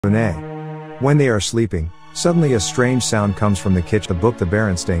Renee. When they are sleeping, suddenly a strange sound comes from the kitchen. The book The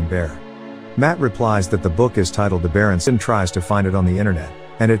Berenstain Bear. Matt replies that the book is titled The Berenstain and tries to find it on the internet,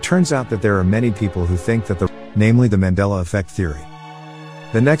 and it turns out that there are many people who think that namely the Mandela effect theory.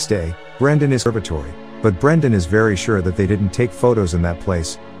 The next day, Brendan is at the observatory, but Brendan is very sure that they didn't take photos in that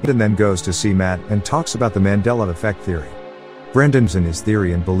place, and then goes to see Matt and talks about the Mandela effect theory. Brendan's in his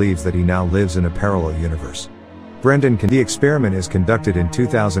theory and believes that he now lives in a parallel universe. The experiment is conducted in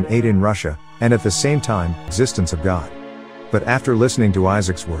 2008 in Russia, and at the same time, existence of God. But after listening to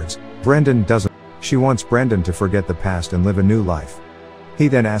Isaac's words, Brendan doesn't. She wants Brendan to forget the past and live a new life. He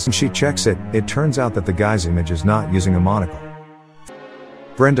then asks and she checks it. It turns out that the guy's image is not using a monocle.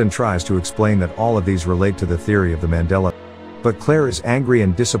 Brendan tries to explain that all of these relate to the theory of the Mandela. But Claire is angry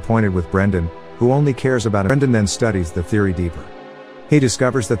and disappointed with Brendan, who only cares about it. Brendan then studies the theory deeper. He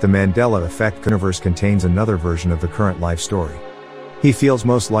discovers that the Mandela effect universe contains another version of the current life story. He feels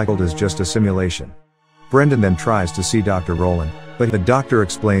most likely it is just a simulation. Brendan then tries to see Dr. Rowland, but the doctor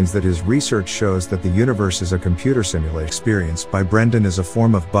explains that his research shows that the universe is a computer simulation experienced by Brendan as a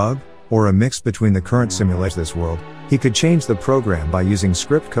form of bug, or a mix between the current simulation of this world. He could change the program by using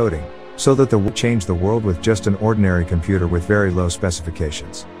script coding, so that would change the world with just an ordinary computer with very low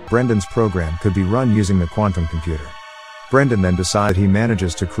specifications. Brendan's program could be run using the quantum computer. Brendan then decides he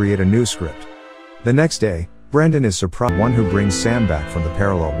manages to create a new script. The next day, Brendan is surprised one who brings Sam back from the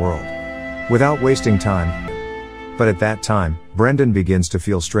parallel world. Without wasting time. But at that time, Brendan begins to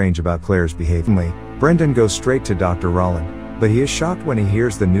feel strange about Claire's behavior. Brendan goes straight to Dr. Rowland, but he is shocked when he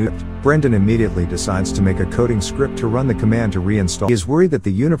hears the news. Brendan immediately decides to make a coding script to run the command to reinstall. He is worried that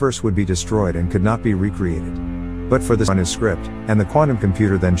the universe would be destroyed and could not be recreated. But for this on his script, and the quantum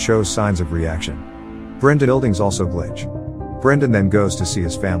computer then shows signs of reaction. Brendan's buildings also glitch. Brendan then goes to see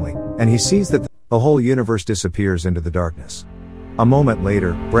his family, and he sees that the whole universe disappears into the darkness. A moment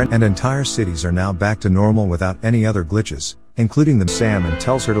later, Brendan and entire cities are now back to normal without any other glitches, including Sam, and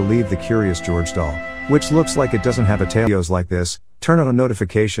tells her to leave the Curious George doll, which looks like it doesn't have a tail. Videos like this, turn on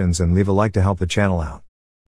notifications and leave a like to help the channel out.